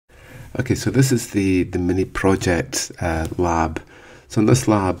Okay, so this is the mini project lab. So in this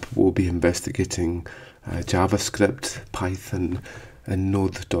lab, we'll be investigating JavaScript, Python, and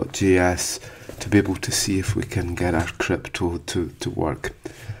Node.js to be able to see if we can get our crypto to work.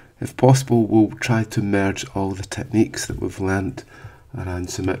 If possible, we'll try to merge all the techniques that we've learnt around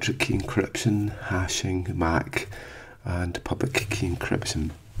symmetric key encryption, hashing, MAC, and public key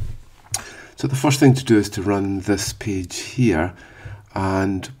encryption. So the first thing to do is to run this page here,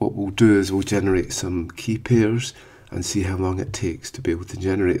 and what we'll do is we'll generate some key pairs and see how long it takes to be able to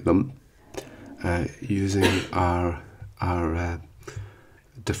generate them using our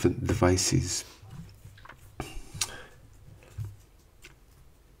different devices.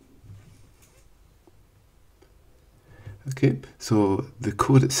 Okay, so the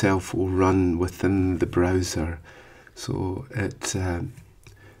code itself will run within the browser, so it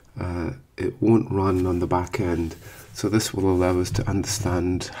won't run on the back end. So this will allow us to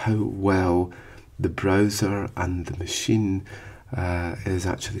understand how well the browser and the machine is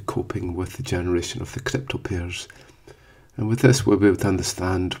actually coping with the generation of the crypto pairs. And with this, we'll be able to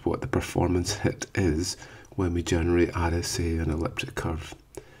understand what the performance hit is when we generate RSA and elliptic curve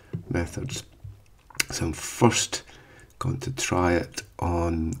methods. So I'm first going to try it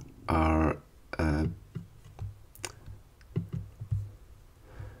on our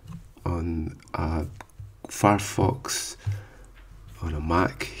Firefox on a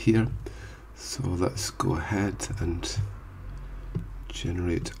Mac here. So let's go ahead and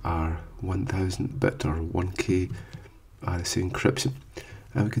generate our 1000-bit or 1K RSA encryption.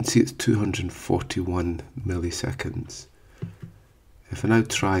 And we can see it's 241 milliseconds. If I now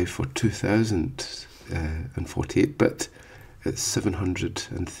try for 2048-bit, it's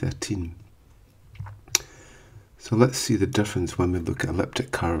 713. So let's see the difference when we look at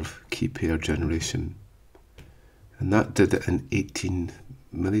elliptic curve key pair generation. And that did it in 18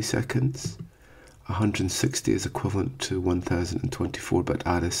 milliseconds. 160 is equivalent to 1024-bit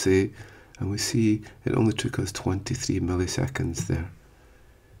RSA, and we see it only took us 23 milliseconds there.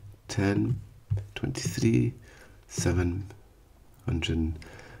 10, 23,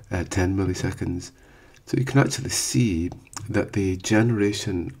 710 milliseconds. So you can actually see that the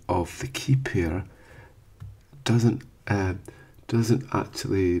generation of the key pair doesn't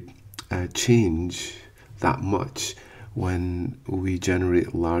actually change that much when we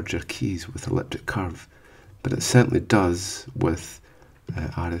generate larger keys with elliptic curve, but it certainly does with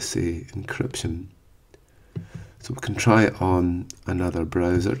RSA encryption. So we can try it on another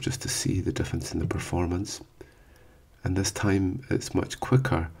browser just to see the difference in the performance, and this time it's much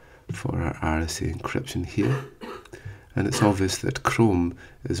quicker for our RSA encryption here, and it's obvious that Chrome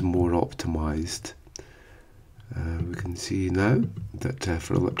is more optimized. We can see now that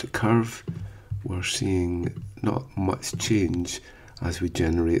for elliptic curve we're seeing not much change as we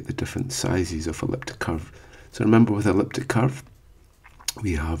generate the different sizes of elliptic curve. So remember, with elliptic curve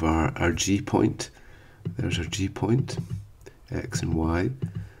we have our G point. There's our G point, X and Y.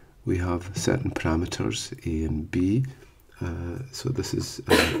 We have certain parameters, A and B. So this is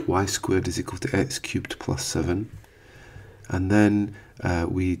y squared is equal to x cubed plus 7. And then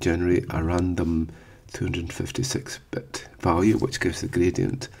we generate a random 256-bit value, which gives the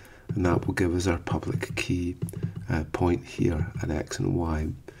gradient, and that will give us our public key point here at X and Y.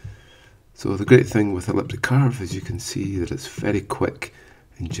 So the great thing with elliptic curve is you can see that it's very quick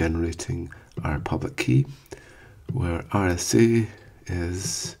in generating our public key, where RSA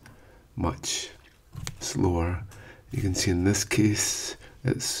is much slower. You can see in this case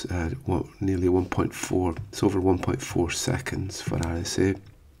it's nearly 1.4, it's over 1.4 seconds for RSA.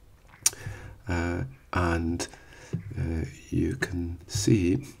 And you can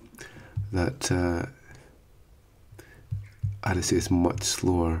see that RSA is much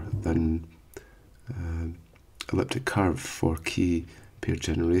slower than elliptic curve for key pair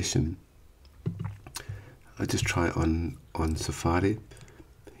generation. I'll just try it on Safari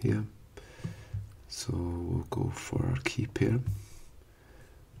here. So we'll go for our key pair.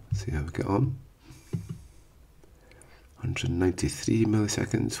 See how we get on. 193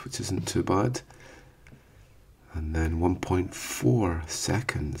 milliseconds, which isn't too bad. And then 1.4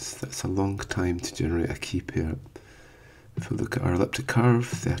 seconds, that's a long time to generate a key pair. If we look at our elliptic curve,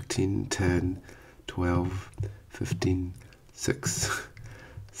 13, 10, 12, 15, 6,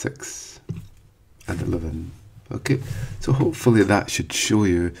 6, and 11. Okay, so hopefully that should show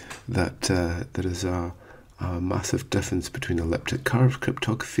you that there is a massive difference between elliptic curve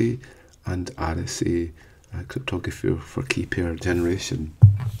cryptography and RSA cryptography for key pair generation.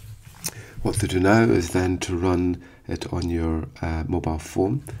 What to do now is then to run it on your mobile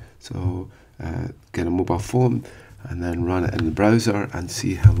phone. So get a mobile phone and then run it in the browser and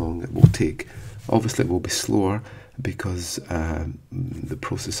see how long it will take. Obviously it will be slower because the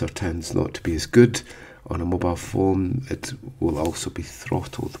processor tends not to be as good on a mobile phone. It will also be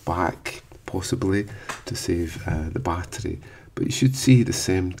throttled back, possibly, to save the battery. But you should see the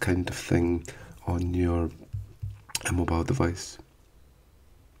same kind of thing on your mobile device.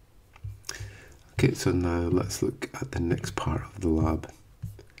 Okay, so now let's look at the next part of the lab.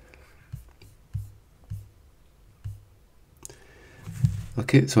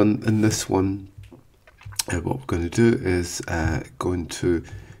 Okay, so in this one, what we're going to do is going to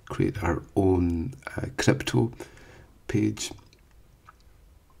create our own crypto page.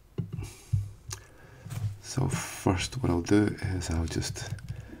 So first what I'll do is I'll just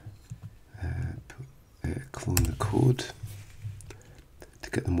clone the code to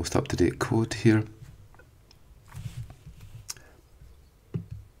get the most up-to-date code here.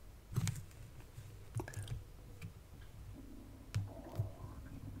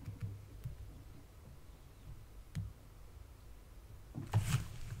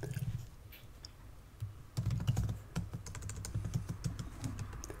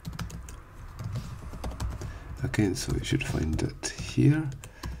 Okay, so you should find it here.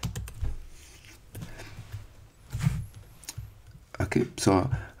 Okay, so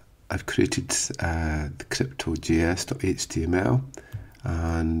I've created the crypto.js.html,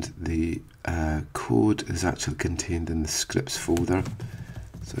 and the code is actually contained in the scripts folder.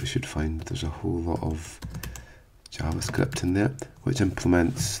 So you should find there's a whole lot of JavaScript in there, which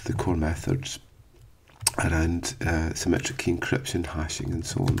implements the core methods around symmetric key encryption, hashing, and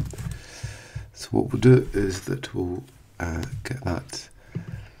so on. So what we'll do is that we'll get that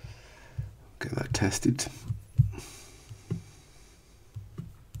tested.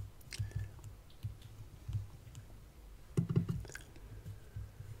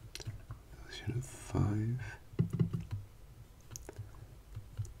 Version 5.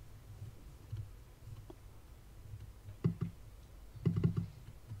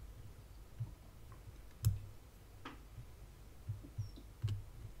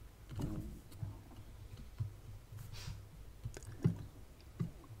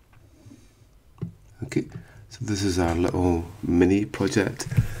 Okay, so this is our little mini project.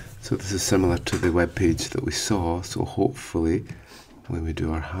 So this is similar to the web page that we saw. So hopefully when we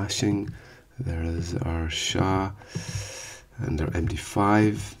do our hashing, there is our SHA and our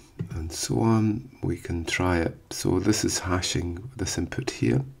MD5 and so on. We can try it. So this is hashing this input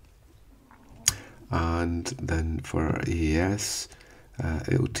here. And then for our AES,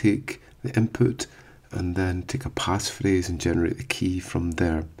 it will take the input and then take a passphrase and generate the key from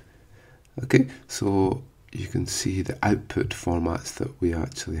there. Okay, so you can see the output formats that we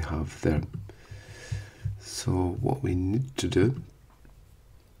actually have there. So what we need to do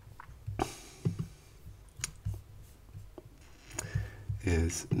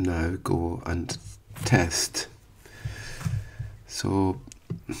is now go and test. So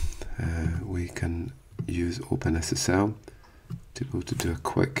we can use OpenSSL to be able to do a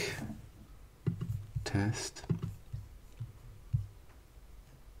quick test.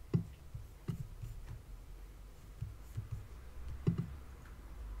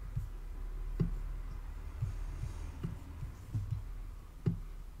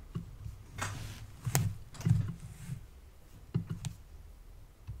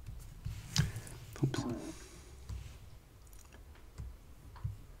 Oops.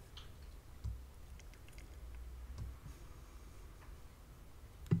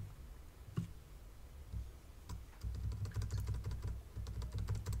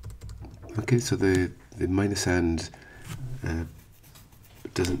 Okay, so the minus end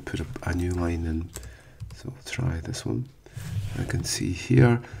doesn't put a new line in, so we'll try this one. I can see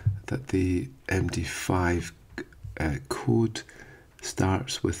here that the MD5 code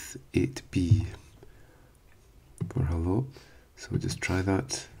starts with 8B for hello, so we'll just try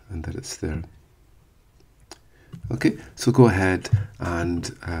that and that it's there. Okay, so go ahead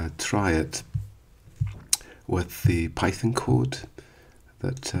and try it with the Python code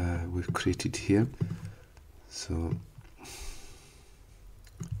that we've created here. So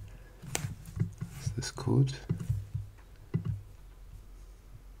this code.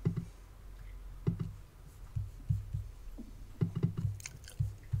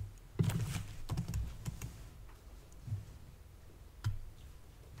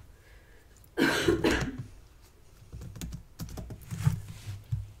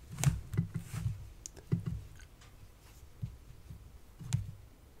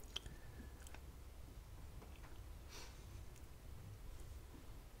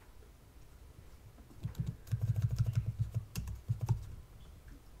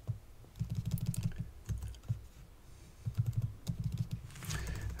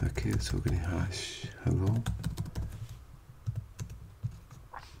 Okay, so we're going to hash hello.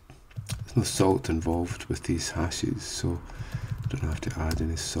 There's no salt involved with these hashes, so I don't have to add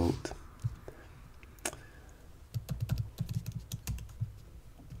any salt.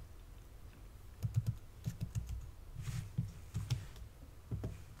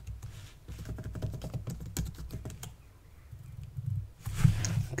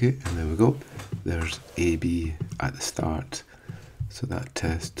 Okay, and there we go. There's AB at the start, so that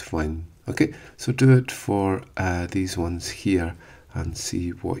test fine. Okay, so do it for these ones here and see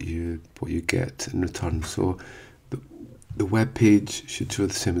what you get in return. So the web page should show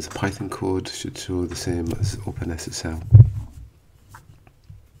the same as the Python code, should show the same as OpenSSL.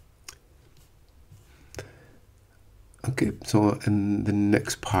 Okay, so in the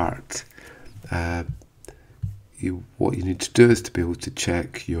next part, what you need to do is to be able to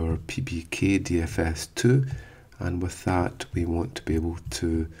check your PBK DFS2, and with that we want to be able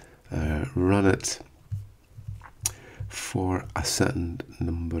to run it for a certain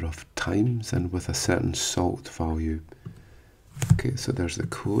number of times and with a certain salt value. Okay, so there's the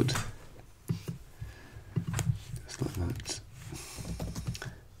code, just like that.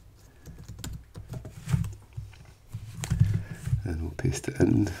 And we'll paste it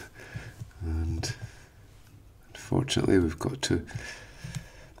in, and unfortunately we've got to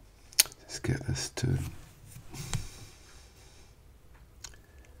just get this to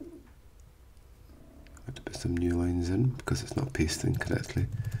put some new lines in because it's not pasting correctly.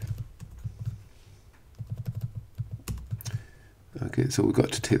 Okay, so we've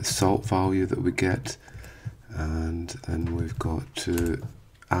got to take the salt value that we get, and then we've got to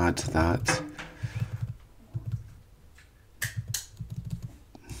add that.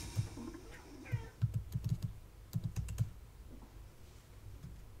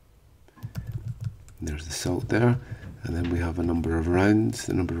 There's the salt there, and then we have a number of rounds.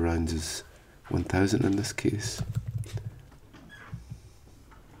 The number of rounds is 1000 in this case.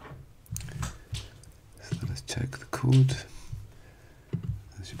 So let us check the code.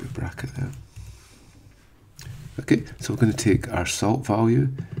 There should be a bracket there. Okay, so we're going to take our salt value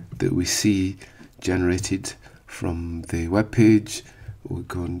that we see generated from the web page. We're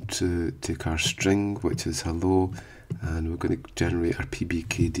going to take our string, which is hello, and we're going to generate our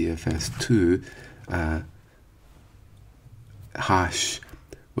PBK DFS2 hash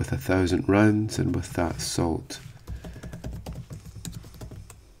with 1000 rounds and with that salt.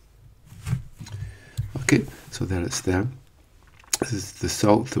 Okay, so there it's there. This is the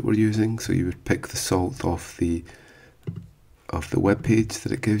salt that we're using, so you would pick the salt off the web page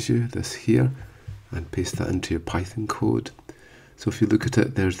that it gives you, this here, and paste that into your Python code. So if you look at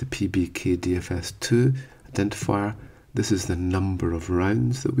it, there's the PBK DFS2 identifier. This is the number of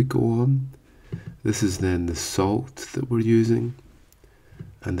rounds that we go on. This is then the salt that we're using,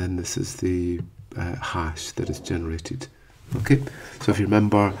 and then this is the hash that is generated. Okay, so if you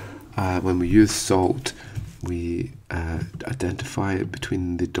remember, when we use salt, we identify it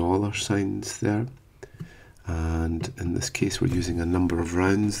between the dollar signs there, and in this case we're using a number of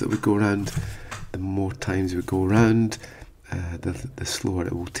rounds that we go around. The more times we go around, the slower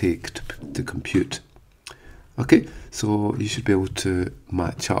it will take to compute. Okay, so you should be able to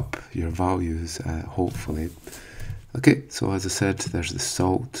match up your values, hopefully. Okay, so as I said, there's the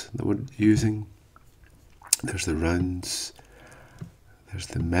salt that we're using, there's the rounds, there's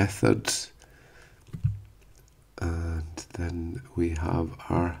the method, and then we have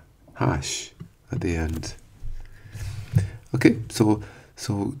our hash at the end. Okay, so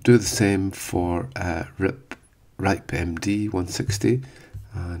do the same for RIPEMD160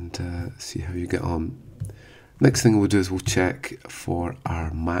 and see how you get on. Next thing we'll do is we'll check for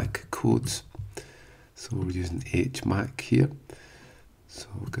our MAC codes. So we're using HMAC here. So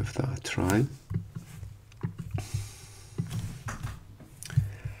we'll give that a try.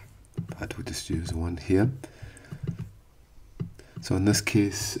 But we'll just use one here. So in this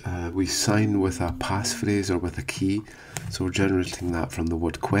case, we sign with a passphrase or with a key. So we're generating that from the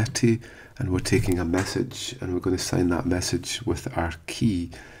word QWERTY, and we're taking a message, and we're going to sign that message with our key.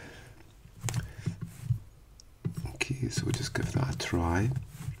 Okay, so we'll just give that a try.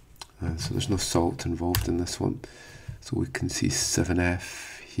 So there's no salt involved in this one. So we can see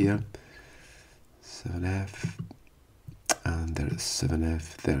 7F here, 7F, and there is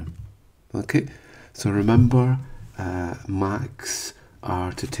 7F there. Okay, so remember, MACs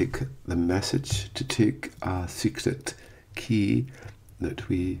are to take the message, to take a secret key that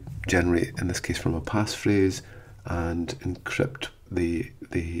we generate, in this case from a passphrase, and encrypt the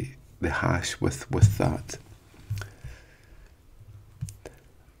hash with that.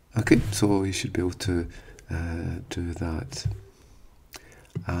 Okay, so you should be able to do that.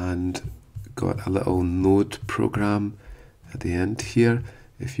 and got a little node program at the end here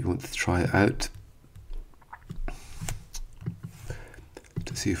if you want to try it out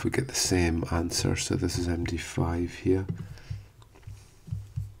to see if we get the same answer. So this is MD5 here.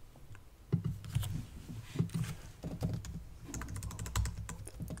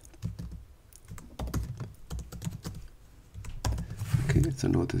 Okay, so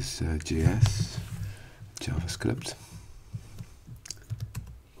node is JS, JavaScript.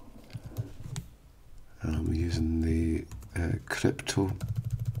 And I'm using the crypto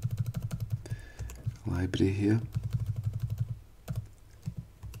library here.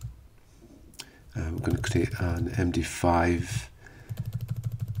 We're going to create an MD5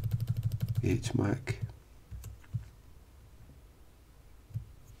 HMAC.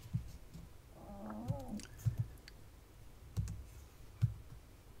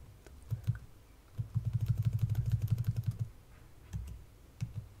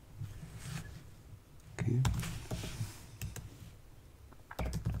 Okay.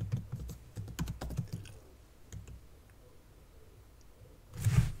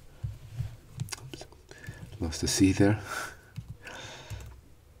 Oops. Lost a C there.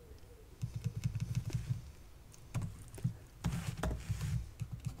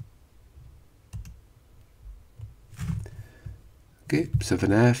 Okay,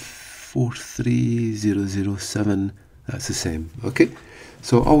 7F43007, that's the same. Okay,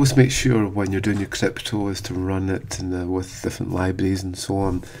 so always make sure when you're doing your crypto is to run it with different libraries and so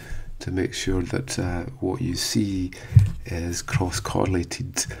on to make sure that what you see is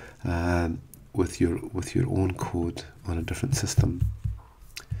cross-correlated with your own code on a different system.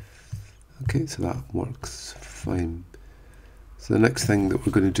 Okay, so that works fine. So the next thing that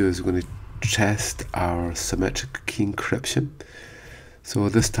we're going to do is we're going to test our symmetric key encryption. So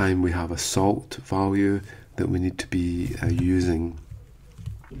this time we have a salt value that we need to be using.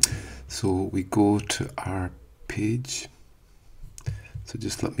 So we go to our page. So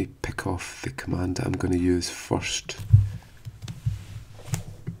just let me pick off the command that I'm going to use first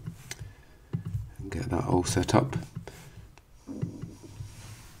and get that all set up.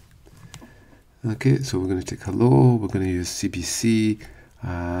 Okay, so we're going to take hello, we're going to use CBC,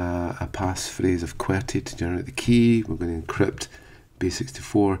 a passphrase of QWERTY to generate the key, we're going to encrypt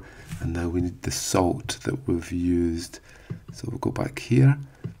base64, and now we need the salt that we've used. So we'll go back here,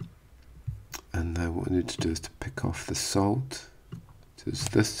 and now what we need to do is to pick off the salt. So it's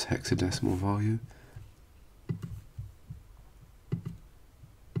this hexadecimal value.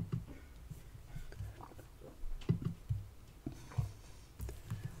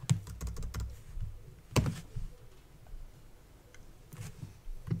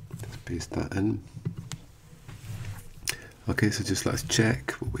 Just paste that in. Okay, so just let's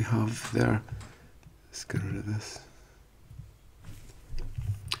check what we have there. Let's get rid of this.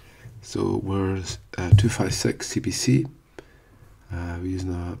 So we're 256 CBC. We're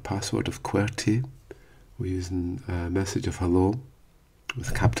using a password of QWERTY. We're using a message of hello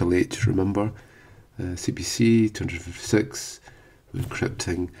with capital H, remember. CBC 256. We're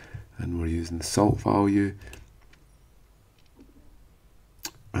encrypting, and we're using the salt value.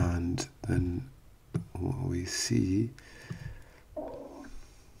 And then what we see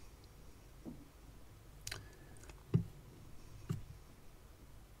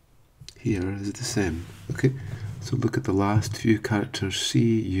here is the same. Okay, so look at the last few characters,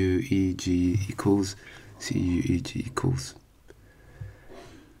 CUEG equals, CUEG equals.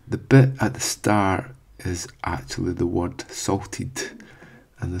 The bit at the start is actually the word salted,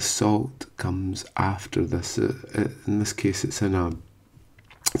 and the salt comes after this. In this case, it's in a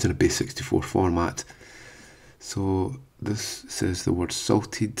base64 format. So this says the word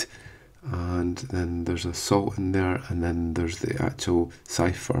salted, and then there's a salt in there, and then there's the actual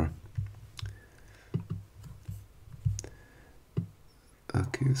cipher.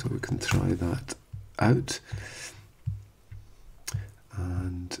 Okay, so we can try that out,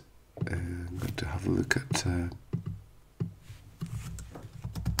 and I'm going to have a look at a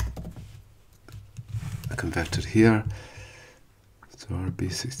converter here. So our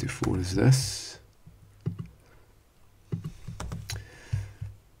base64 is this.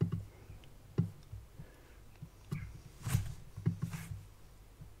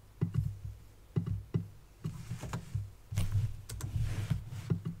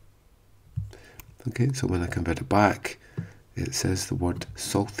 Okay, so when I convert it back, it says the word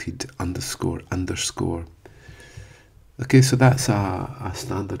salted underscore. Okay, so that's a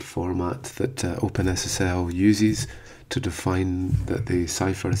standard format that OpenSSL uses to define that the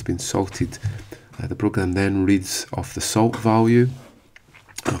cipher has been salted. The program then reads off the salt value.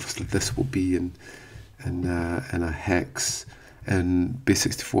 Obviously, this will be in a hex in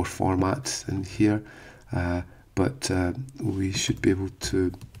base64 format in here, but we should be able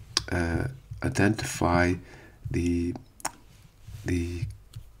to identify the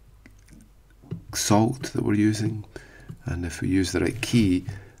salt that we're using, and if we use the right key,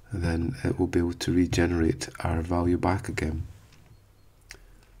 then it will be able to regenerate our value back again.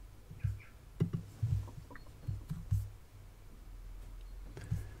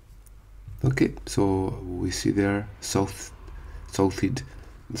 Okay, so we see there salted,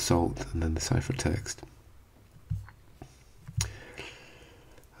 the salt, and then the ciphertext.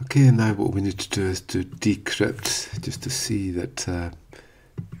 Okay, now what we need to do is to decrypt, just to see that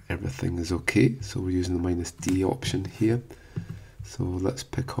everything is okay. So we're using the -D option here. So let's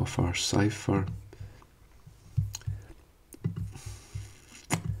pick off our cipher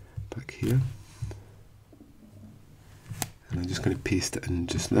back here. And I'm just going to paste it in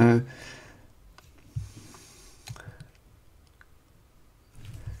just now.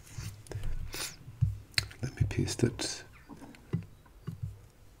 Let me paste it.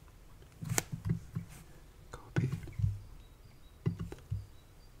 Copy.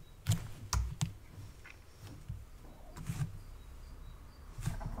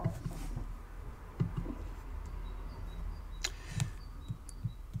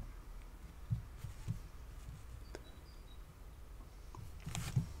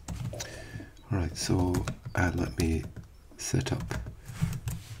 Alright, so let me set up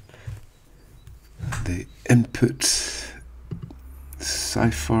the input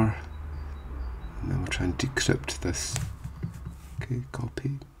cipher, and then we'll try and decrypt this. Okay,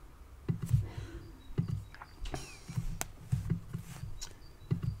 copy.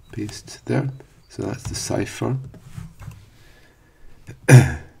 Paste there. So that's the cipher.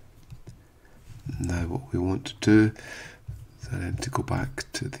 Now what we want to do is then to go back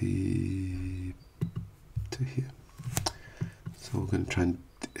to here. So we're going to try and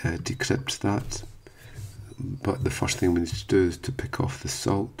decrypt that. But the first thing we need to do is to pick off the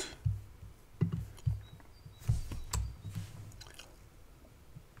salt.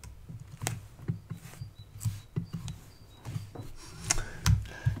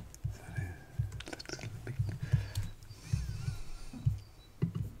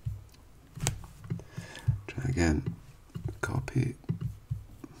 Try again, copy.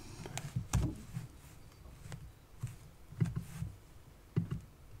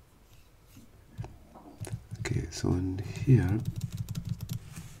 Okay, so in here,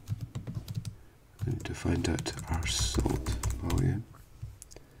 we need to find out our salt value,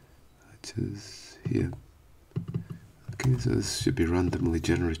 which is here. Okay, so this should be randomly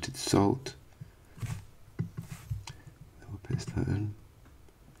generated salt. We'll paste that in.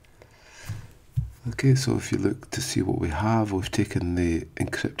 Okay, so if you look to see what we have, we've taken the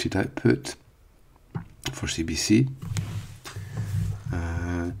encrypted output for CBC.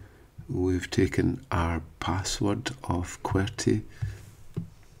 We've taken our password of QWERTY,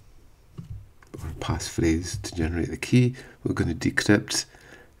 or passphrase to generate the key. We're going to decrypt.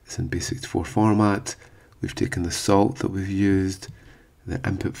 It's in base64 format. We've taken the salt that we've used, the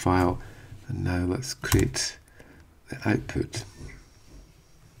input file, and now let's create the output.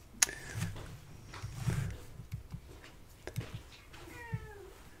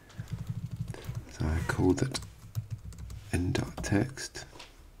 So I called it in.text.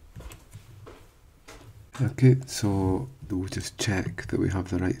 Okay, so we'll just check that we have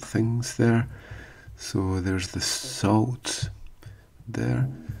the right things there. So there's the salt there.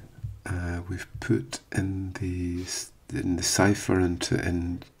 We've put in the cipher into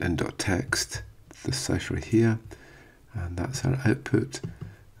in.text, the cipher here, and that's our output.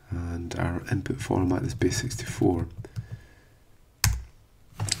 And our input format is base64.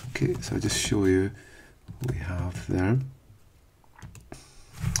 Okay, so I'll just show you what we have there.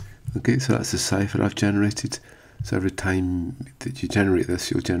 Okay, so that's the cipher I've generated. So every time that you generate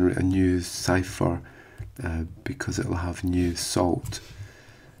this, you'll generate a new cipher because it'll have new salt.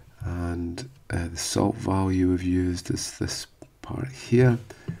 And the salt value we've used is this part here.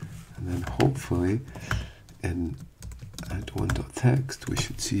 And then hopefully in out1.text we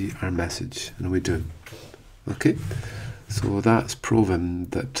should see our message, and we do. Okay, so that's proven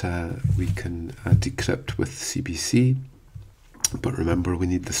that we can decrypt with CBC. But remember, we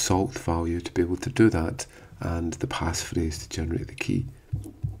need the salt value to be able to do that, and the passphrase to generate the key.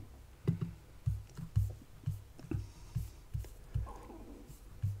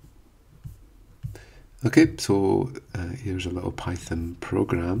 Okay, so here's a little Python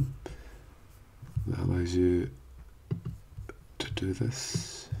program that allows you to do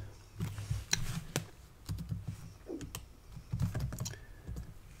this.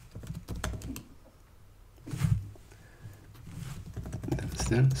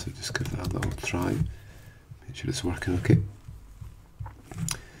 there, so just give that a little try, make sure it's working okay.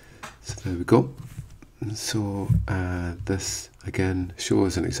 So there we go. And so this again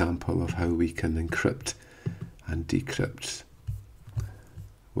shows an example of how we can encrypt and decrypt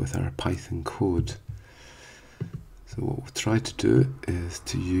with our Python code. So what we'll try to do is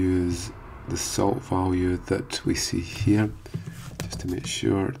to use the salt value that we see here, just to make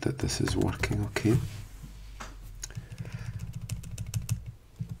sure that this is working okay.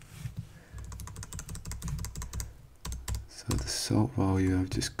 So the salt value I've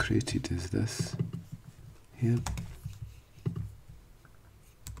just created is this here.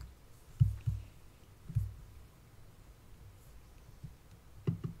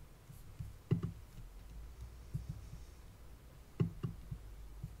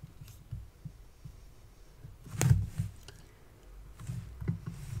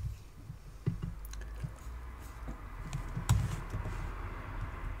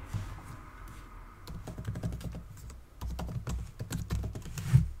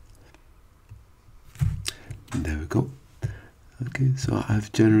 There we go. Okay, so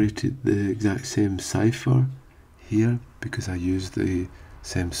I've generated the exact same cipher here because I used the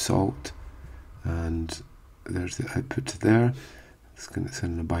same salt, and there's the output there. It's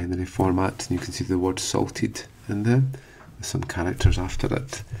in a binary format, and you can see the word salted in there with some characters after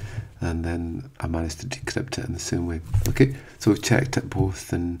it, and then I managed to decrypt it in the same way. Okay, so we've checked it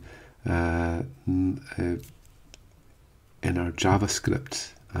both in our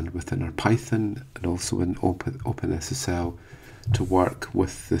JavaScript and within our Python, and also in OpenSSL to work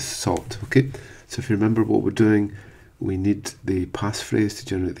with this salt. Okay, so if you remember what we're doing, we need the passphrase to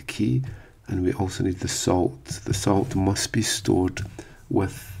generate the key, and we also need the salt. The salt must be stored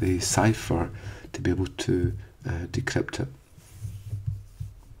with the cipher to be able to decrypt it.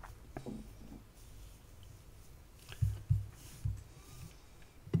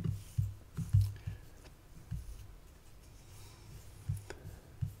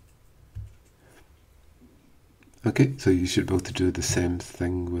 Okay, so you should be able to do the same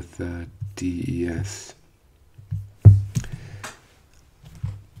thing with DES.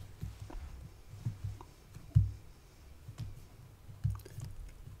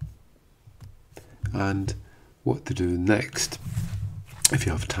 And what to do next, if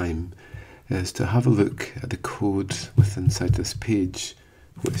you have time, is to have a look at the code within inside this page,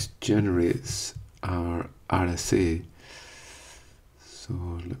 which generates our RSA. So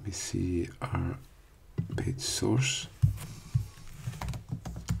let me see our page source.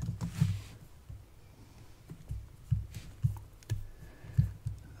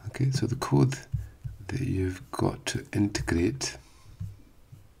 Okay, so the code that you've got to integrate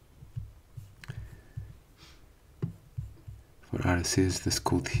for RSA is this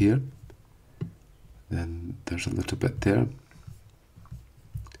code here. Then there's a little bit there,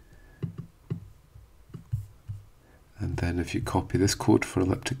 and then if you copy this code for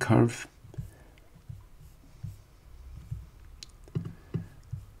elliptic curve,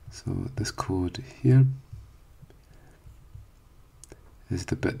 so this code here is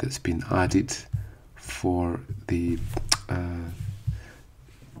the bit that's been added for the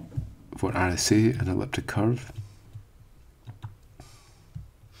for RSA and elliptic curve.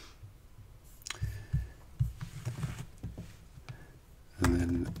 And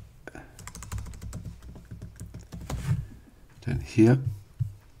then down here,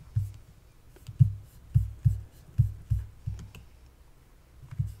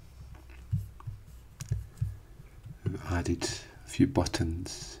 we've added a few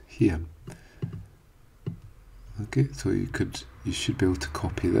buttons here. Okay, so you should be able to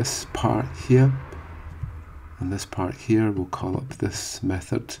copy this part here, and this part here will call up this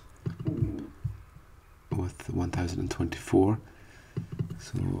method with 1024.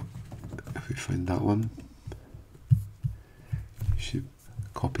 So if we find that one, you should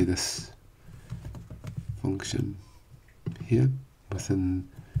copy this function here within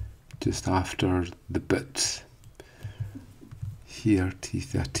just after the bit here,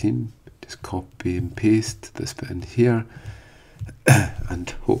 T13. Just copy and paste this bit in here, and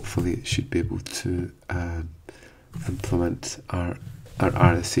hopefully it should be able to implement our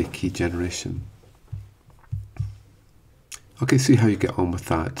RSA key generation. Okay, see how you get on with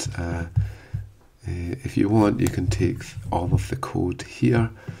that. If you want, you can take all of the code here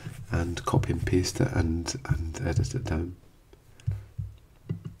and copy and paste it and edit it down.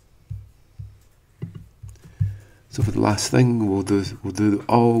 So for the last thing, we'll do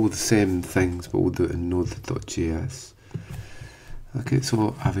all the same things, but we'll do it in node.js. Okay,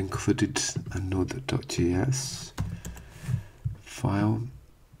 so I've included a node.js file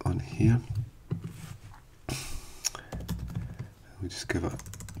on here. we just give it,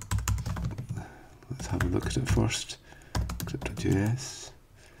 let's have a look at it first. Crypto.js,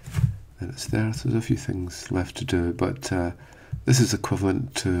 then it's there. So there's a few things left to do, but this is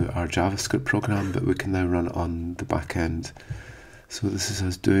equivalent to our JavaScript program, but we can now run it on the back end. So this is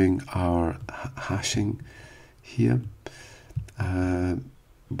us doing our hashing here.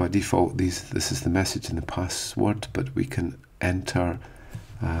 By default, this is the message and the password, but we can enter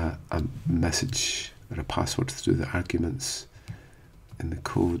a message or a password through the arguments in the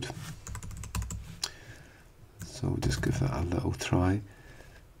code. So we'll just give that a little try.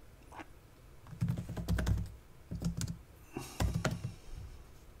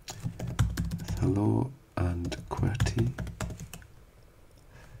 Hello and QWERTY.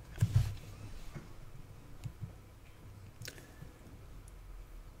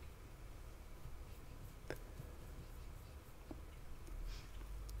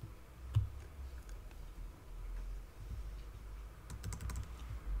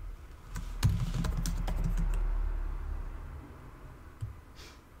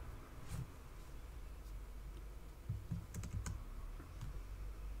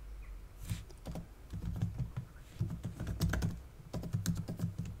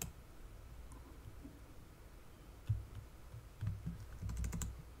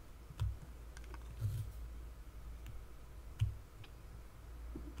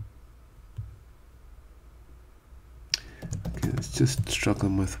 It's just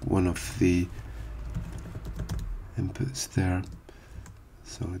struggling with one of the inputs there,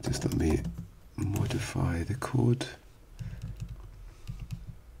 so just let me modify the code.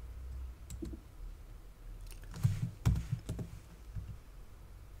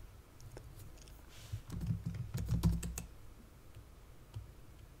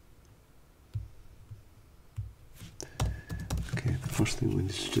 Okay, the first thing we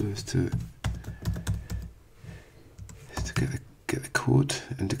need to do is to get the code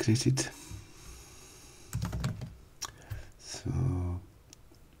integrated. So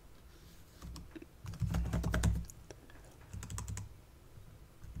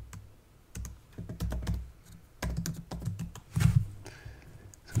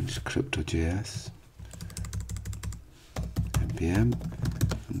just Crypto.js, npm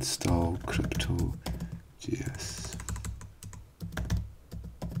install Crypto.js.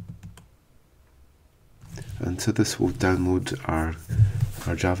 And so this will download our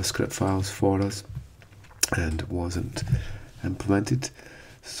JavaScript files for us, and it wasn't implemented.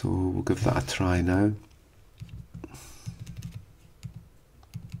 So we'll give that a try now.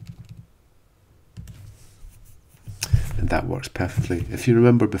 And that works perfectly. If you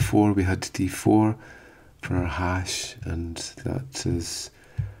remember before, we had D4 for our hash, and that is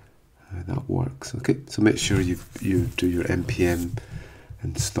how that works. Okay, so make sure you do your npm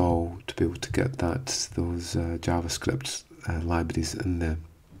install to be able to get those JavaScript libraries in there.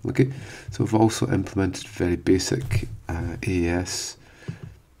 Okay, so we've also implemented very basic AES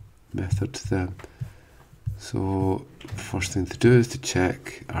method there. So first thing to do is to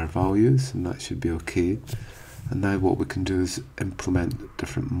check our values, and that should be okay. And now what we can do is implement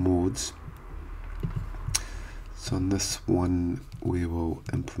different modes. So on this one we will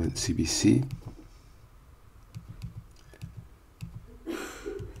implement CBC.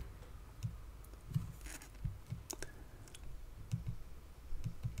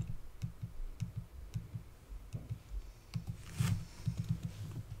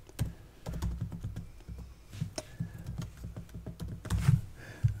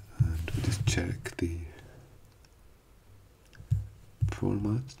 Check the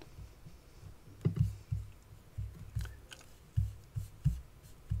format.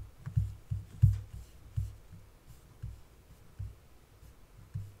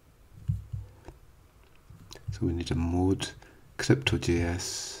 So we need a mode,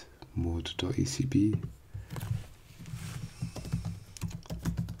 Crypto.js mode.ecb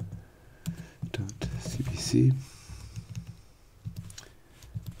 .cbc.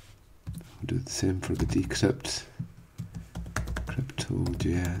 Do the same for the decrypt,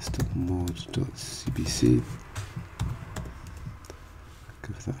 crypto.js.mode.cbc.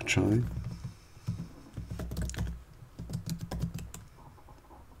 Give that a try.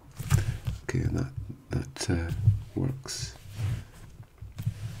 Okay, and that works.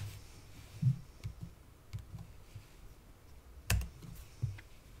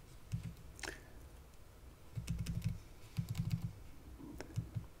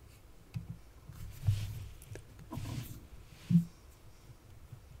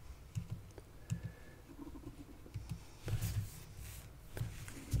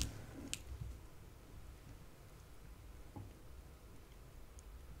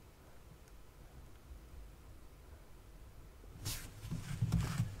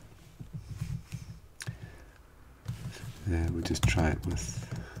 We'll just try it with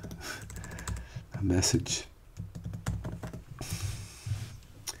a message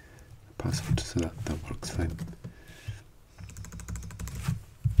password, so that works fine.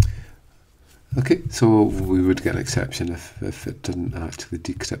 Okay, so we would get an exception if it didn't actually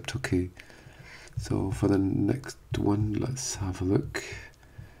decrypt. Okay, so for the next one, let's have a look.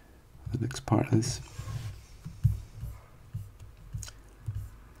 The next part is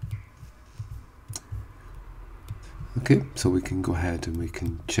okay, so we can go ahead and we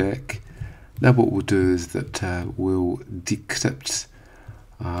can check. Now what we'll do is that we'll decrypt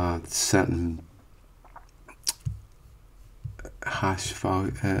certain hash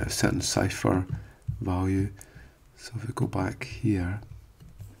value, certain cipher value. So if we go back here,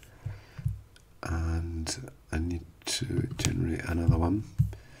 and I need to generate another one.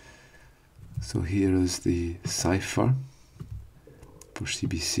 So here is the cipher for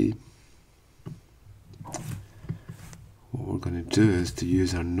CBC. What we're going to do is to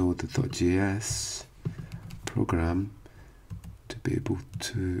use our node.js program to be able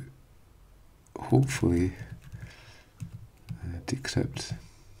to hopefully decrypt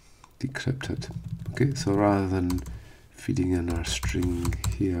it. Okay, so rather than feeding in our string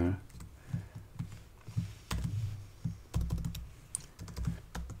here,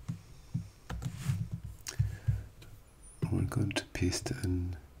 we're going to paste it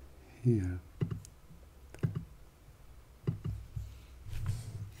in here.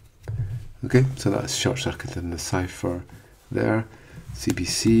 Okay, so that's short-circuiting the cipher there.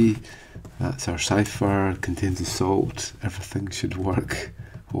 CBC, that's our cipher, contains the salt, everything should work,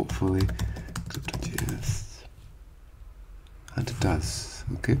 hopefully. Crypto.js, and it does.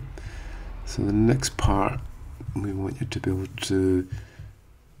 Okay, so the next part, we want you to be able to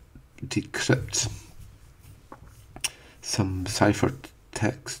decrypt some cipher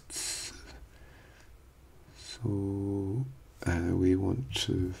texts. So we want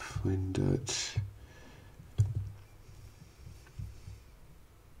to find out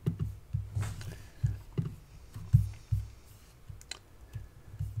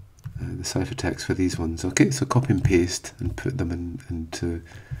the ciphertext for these ones. Okay, so copy and paste and put them into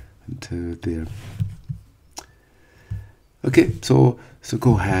there. Okay, so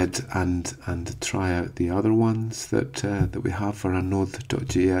go ahead and try out the other ones that we have for our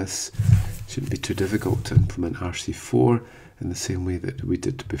node.js. Shouldn't be too difficult to implement RC4 in the same way that we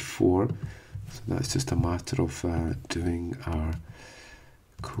did before. So that's just a matter of doing our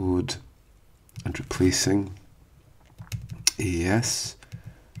code and replacing AES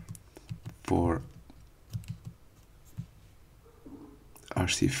for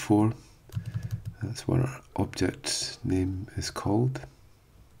RC4. That's what our object name is called.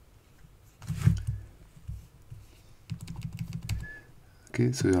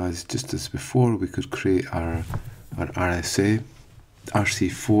 Okay, so just as before, we could create our RSA,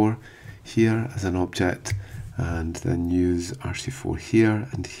 RC4 here as an object, and then use RC4 here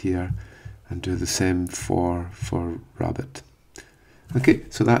and do the same for Rabbit. Okay,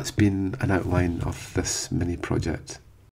 so that's been an outline of this mini project.